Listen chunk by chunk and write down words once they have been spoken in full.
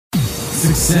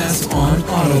Success on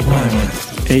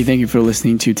Autopilot. Hey, thank you for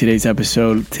listening to today's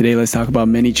episode. Today, let's talk about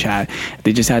ManyChat.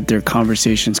 They just had their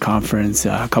Conversations conference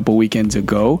a couple weekends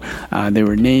ago. They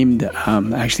were named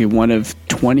actually one of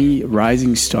 20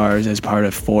 rising stars as part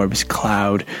of Forbes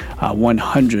Cloud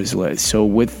 100s list. So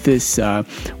with this,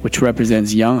 which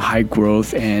represents young, high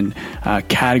growth and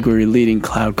category leading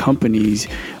cloud companies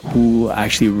who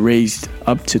actually raised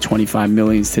up to 25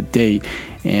 million to date.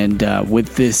 And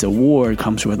with this award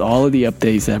comes with all of the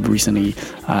updates that have recently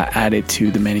added to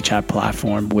the ManyChat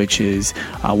platform, which is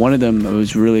one of them that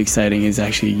was really exciting is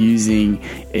actually using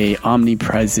a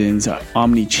omnipresence,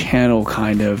 omni-channel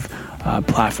kind of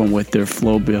platform with their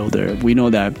Flow Builder. We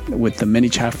know that with the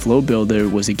ManyChat Flow Builder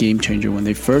was a game changer when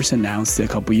they first announced it a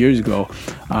couple years ago,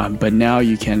 but now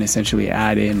you can essentially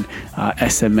add in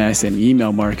SMS and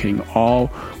email marketing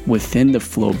all within the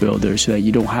Flow Builder so that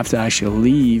you don't have to actually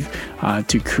leave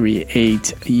to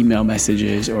create email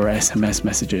messages or SMS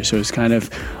messages. So it's kind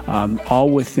of all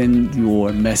within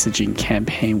your messaging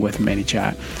campaign with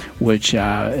ManyChat, which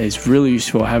is really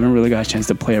useful. I haven't really got a chance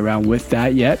to play around with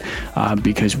that yet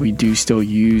because we do still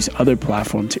use other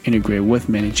platforms to integrate with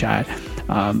ManyChat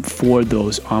for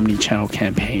those omni-channel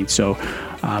campaigns. So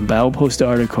but I'll post the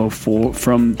article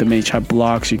from the ManyChat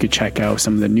blog so you could check out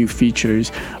some of the new features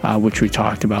which we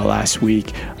talked about last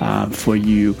week for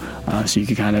you, so you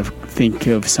can kind of think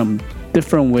of some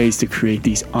different ways to create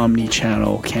these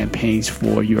omni-channel campaigns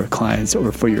for your clients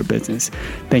or for your business.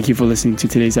 Thank you for listening to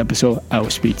today's episode. I will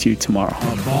speak to you tomorrow.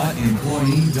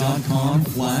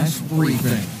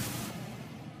 AboutEmployee.com/briefing.